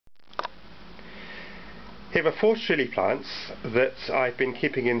Here are 4 chilli plants that I've been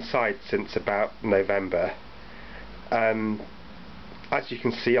keeping inside since about November. As you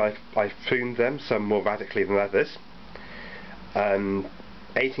can see, I've pruned them, some more radically than others.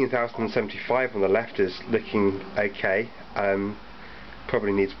 18,075 on the left is looking okay,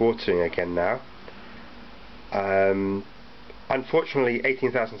 probably needs watering again now. Unfortunately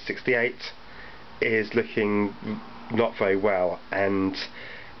 18,068 is looking not very well, and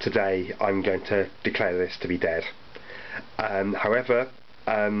today I'm going to declare this to be dead. However,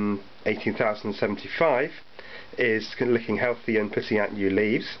 18,075 is looking healthy and putting out new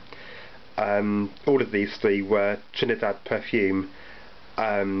leaves. All of these 3 were Trinidad Perfume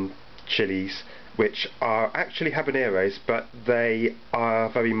chilies, which are actually habaneros, but they are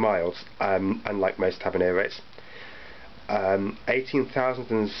very mild, unlike most habaneros.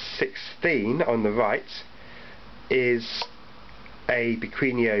 18,016 on the right is a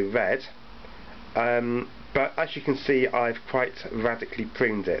biquinho red, but as you can see I've quite radically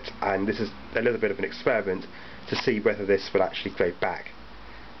pruned it, and this is a little bit of an experiment to see whether this will actually grow back.